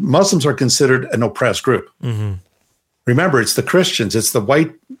 remember, Muslims are considered an oppressed group. Remember, it's the Christians, it's the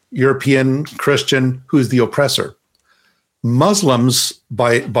white European Christian who's the oppressor. Muslims,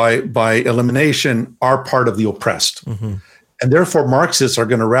 by elimination, are part of the oppressed. And therefore, Marxists are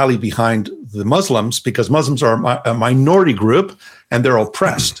going to rally behind the Muslims because Muslims are a minority group and they're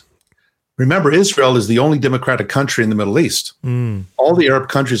oppressed. Remember, Israel is the only democratic country in the Middle East. All the Arab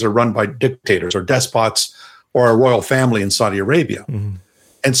countries are run by dictators or despots or a royal family in Saudi Arabia.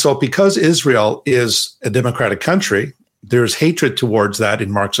 And so because Israel is a democratic country, there's hatred towards that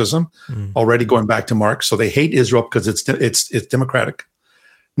in Marxism, already going back to Marx. So they hate Israel because it's democratic.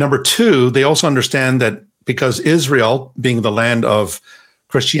 Number two, they also understand that because Israel, being the land of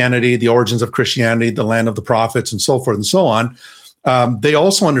Christianity, the origins of Christianity, the land of the prophets, and so forth and so on, they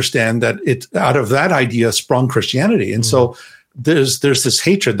also understand that out of that idea sprung Christianity. And so there's this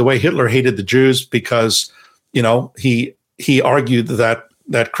hatred, the way Hitler hated the Jews because, he argued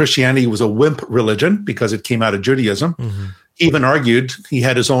that Christianity was a wimp religion because it came out of Judaism. He even argued, he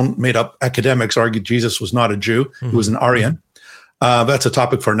had his own made up academics argued Jesus was not a Jew, he was an Aryan. That's a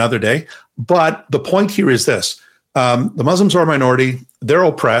topic for another day. But the point here is this. The Muslims are a minority. They're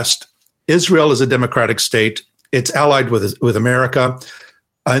oppressed. Israel is a democratic state. It's allied with America.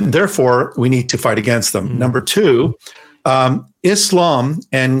 And therefore, we need to fight against them. Number two, Islam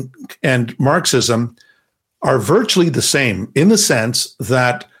and Marxism are virtually the same in the sense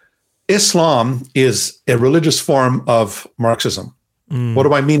that Islam is a religious form of Marxism. What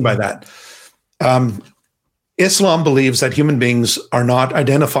do I mean by that? Islam believes that human beings are not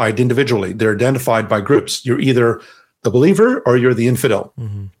identified individually. They're identified by groups. You're either the believer or you're the infidel.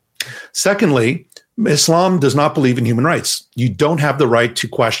 Secondly, Islam does not believe in human rights. You don't have the right to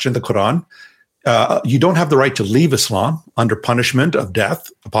question the Quran. You don't have the right to leave Islam under punishment of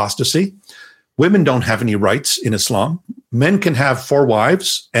death, apostasy. Women don't have any rights in Islam. Men can have 4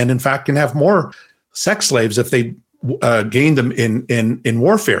 wives and in fact can have more sex slaves if they gain them in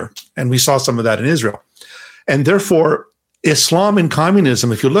warfare. And we saw some of that in Israel. And therefore, Islam and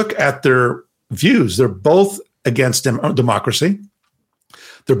communism, if you look at their views, they're both against democracy.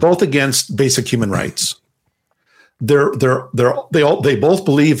 They're both against basic human rights. they both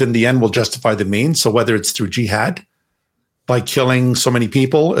believe in the end will justify the means. So whether it's through jihad, by killing so many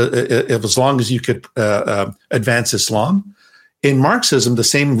people, if as long as you could advance Islam, in Marxism the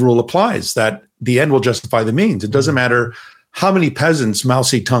same rule applies, that the end will justify the means. It doesn't matter how many peasants Mao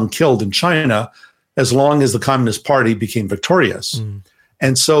Zedong killed in China, as long as the Communist Party became victorious.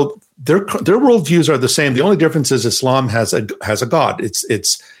 And so their worldviews are the same. The only difference is Islam has a God.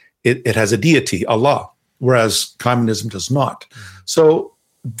 It has a deity, Allah, whereas communism does not. So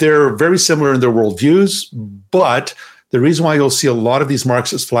they're very similar in their worldviews, but the reason why you'll see a lot of these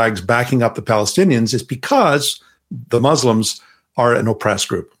Marxist flags backing up the Palestinians is because the Muslims are an oppressed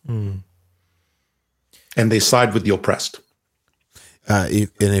group. And they side with the oppressed.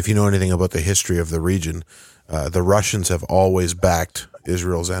 And if you know anything about the history of the region, the Russians have always backed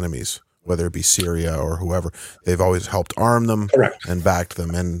Israel's enemies, whether it be Syria or whoever. They've always helped arm them and backed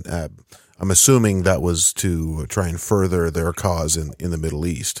them. And I'm assuming that was to try and further their cause in the Middle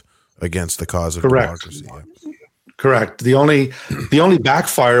East against the cause of democracy. Yeah. Correct. The only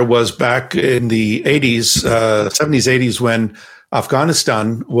backfire was back in the 80s, 70s, 80s, when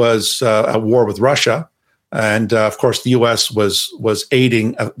Afghanistan was at war with Russia. And of course, the U.S. was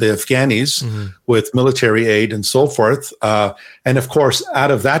aiding the Afghanis with military aid and so forth. And of course, out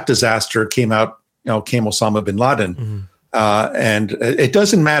of that disaster came Osama bin Laden. And it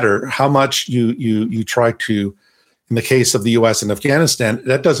doesn't matter how much you try to, in the case of the U.S. and Afghanistan,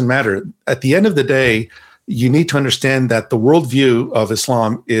 that doesn't matter. At the end of the day, you need to understand that the worldview of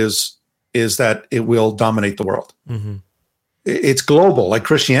Islam is that it will dominate the world. It's global, like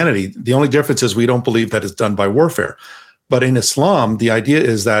Christianity. The only difference is we don't believe that it's done by warfare. But in Islam, the idea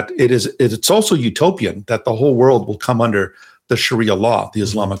is that it's also utopian, that the whole world will come under the Sharia law, the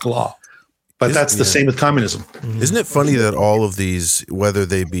Islamic law. But that's the same with communism. Isn't it funny that all of these, whether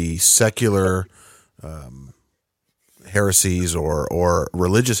they be secular heresies or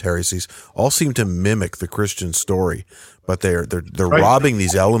religious heresies, all seem to mimic the Christian story, but they're robbing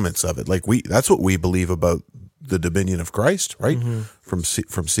these elements of it. Like that's what we believe about the dominion of Christ, right? From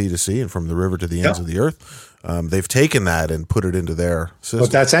sea to sea and from the river to the ends of the earth. They've taken that and put it into their system.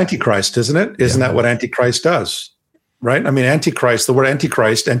 But that's Antichrist, isn't it? Isn't that what Antichrist does? Right? I mean, Antichrist, the word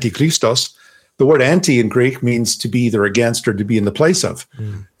Antichrist, Antichristos, the word anti in Greek means to be either against or to be in the place of.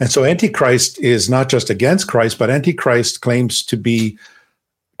 And so Antichrist is not just against Christ, but Antichrist claims to be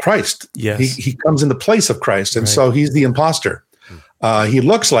Christ. Yes. He comes in the place of Christ. And so he's the imposter. He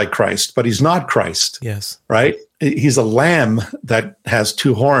looks like Christ, but he's not Christ. Yes. Right? He's a lamb that has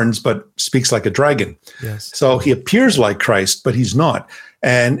two horns, but speaks like a dragon. Yes. So he appears like Christ, but he's not.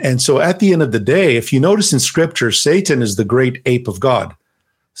 And so at the end of the day, if you notice in scripture, Satan is the great ape of God.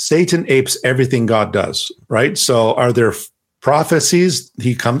 Satan apes everything God does, right? So are there prophecies?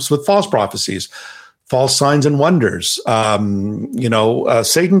 He comes with false prophecies, false signs and wonders.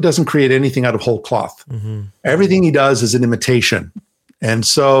 Satan doesn't create anything out of whole cloth. Everything he does is an imitation. And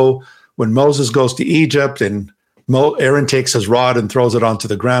so when Moses goes to Egypt and Aaron takes his rod and throws it onto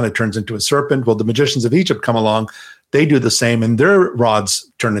the ground, it turns into a serpent. Well, the magicians of Egypt come along, they do the same, and their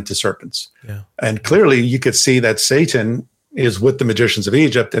rods turn into serpents. Yeah. And clearly you could see that Satan is with the magicians of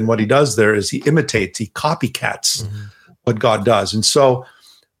Egypt, and what he does there is he imitates, he copycats what God does. And so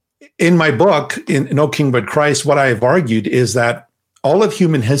in my book, in No King But Christ, what I have argued is that all of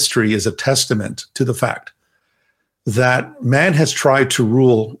human history is a testament to the fact that man has tried to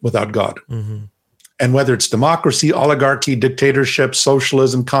rule without God. And whether it's democracy, oligarchy, dictatorship,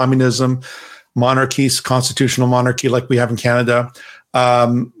 socialism, communism, monarchies, constitutional monarchy like we have in Canada,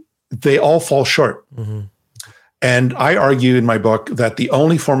 they all fall short. And I argue in my book that the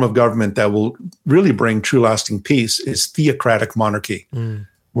only form of government that will really bring true lasting peace is theocratic monarchy,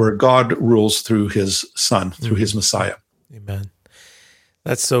 where God rules through his son, through his Messiah. Amen.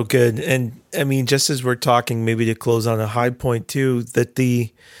 That's so good. And I mean, just as we're talking, maybe to close on a high point too,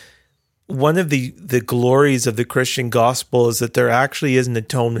 that one of the glories of the Christian gospel is that there actually is an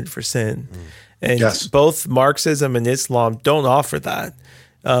atonement for sin. And both Marxism and Islam don't offer that.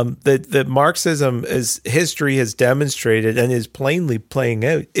 That Marxism, as history has demonstrated and is plainly playing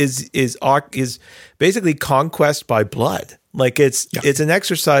out, is basically conquest by blood. Like it's an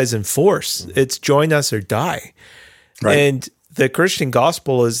exercise in force. It's join us or die. Right. And the Christian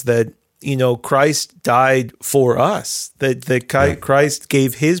gospel is that, Christ died for us, that Christ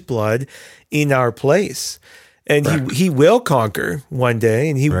gave his blood in our place. And he will conquer one day,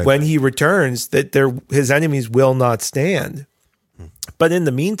 and when he returns, that his enemies will not stand. But in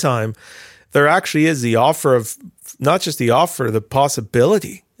the meantime, there actually is the offer of, not just the offer, the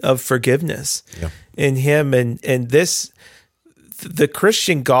possibility of forgiveness in him. And the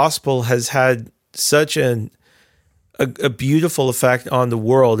Christian gospel has had such an a beautiful effect on the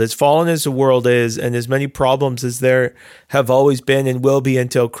world. As fallen as the world is, and as many problems as there have always been and will be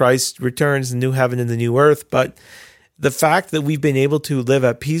until Christ returns, the new heaven and the new earth. But the fact that we've been able to live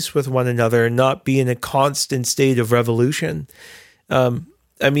at peace with one another and not be in a constant state of revolution.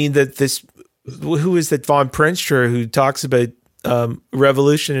 I mean, that this, who is that von Prinster who talks about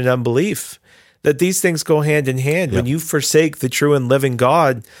revolution and unbelief, that these things go hand in hand. Yep. When you forsake the true and living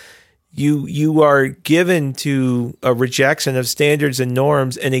God, you are given to a rejection of standards and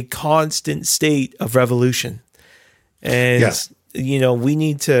norms in a constant state of revolution. And yes. We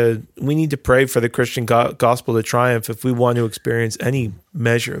need to pray for the Christian gospel to triumph if we want to experience any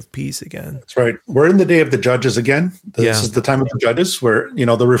measure of peace again. That's right. We're in the day of the judges again. This is the time of the judges, where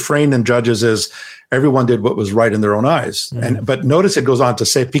the refrain in Judges is everyone did what was right in their own eyes. But notice it goes on to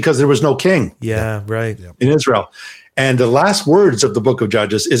say, because there was no king. Yeah, right. In Israel. And the last words of the book of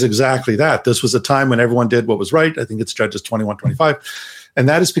Judges is exactly that. This was a time when everyone did what was right. I think it's Judges 21-25. And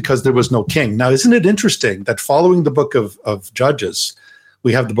that is because there was no king. Now, isn't it interesting that following the book of Judges,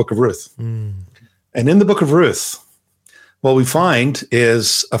 we have the book of Ruth? And in the book of Ruth, what we find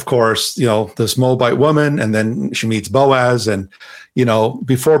is, of course, this Moabite woman, and then she meets Boaz. And,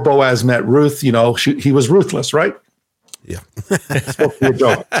 before Boaz met Ruth, he was ruthless, right? Yeah.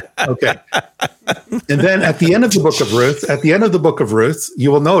 Okay. And then at the end of the book of Ruth,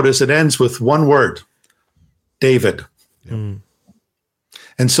 you will notice it ends with one word: David. Yeah.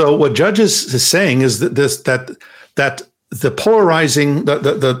 And so what Judges is saying is that the polarizing,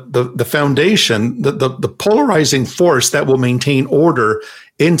 the foundation, the polarizing force that will maintain order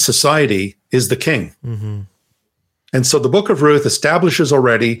in society is the king. Mm-hmm. And so the book of Ruth establishes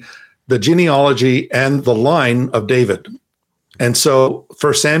already the genealogy and the line of David. And so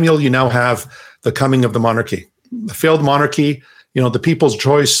for Samuel, you now have the coming of the monarchy. The failed monarchy, the people's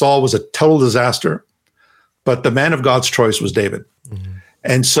choice, Saul, was a total disaster, but the man of God's choice was David. Mm-hmm.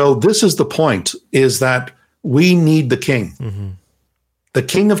 And so this is the point, is that we need the king. Mm-hmm. The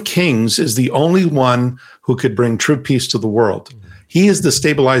King of Kings is the only one who could bring true peace to the world. Mm-hmm. He is the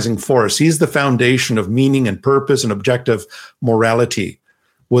stabilizing force. He's the foundation of meaning and purpose and objective morality.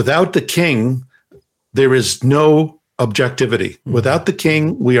 Without the king, there is no objectivity. Mm-hmm. Without the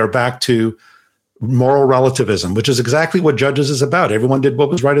king, we are back to moral relativism, which is exactly what Judges is about. Everyone did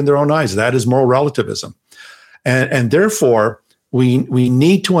what was right in their own eyes. That is moral relativism. And therefore, we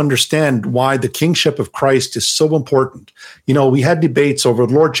need to understand why the kingship of Christ is so important. We had debates over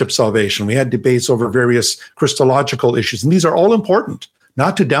lordship salvation. We had debates over various Christological issues, and these are all important.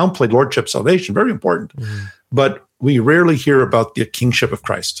 Not to downplay lordship salvation, very important. Mm-hmm. But we rarely hear about the kingship of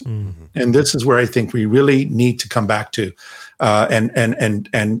Christ. Mm-hmm. And this is where I think we really need to come back to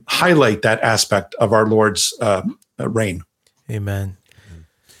and highlight that aspect of our Lord's reign. Amen.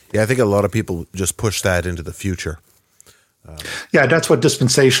 Yeah, I think a lot of people just push that into the future. That's what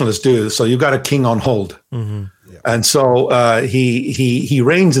dispensationalists do. So you've got a king on hold, mm-hmm. And so he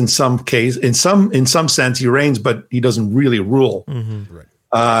reigns in some case, in some sense he reigns, but he doesn't really rule. Mm-hmm. Right.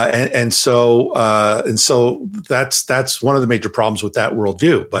 And so that's one of the major problems with that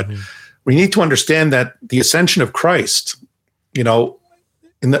worldview. But mm-hmm. we need to understand that the ascension of Christ, in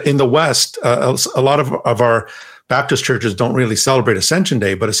the West, a lot of our Baptist churches don't really celebrate Ascension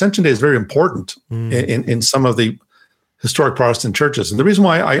Day, but Ascension Day is very important in some of the historic Protestant churches. And the reason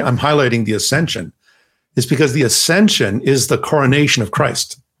why I'm highlighting the ascension is because the ascension is the coronation of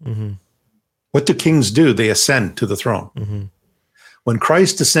Christ. Mm-hmm. What do kings do? They ascend to the throne. Mm-hmm. When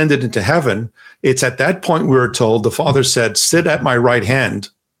Christ descended into heaven, it's at that point we were told, the Father said, "Sit at my right hand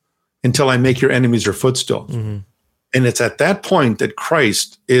until I make your enemies your footstool." Mm-hmm. And it's at that point that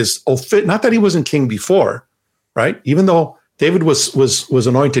Christ is, not that he wasn't king before, right? Even though David was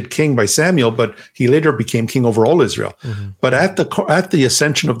anointed king by Samuel, but he later became king over all Israel. Mm-hmm. But at the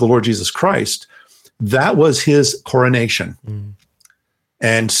ascension of the Lord Jesus Christ, that was his coronation. Mm-hmm.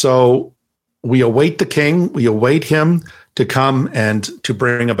 And so we await the king, we await him to come and to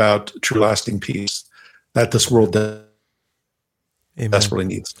bring about true lasting peace that this world desperately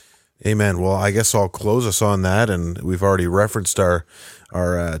needs. Amen. Well, I guess I'll close us on that, and we've already referenced our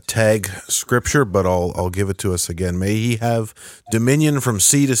tag scripture, but I'll give it to us again. May he have dominion from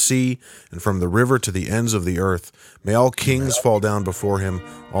sea to sea and from the river to the ends of the earth. May all kings fall down before him,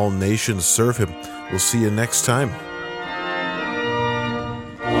 all nations serve him. We'll see you next time.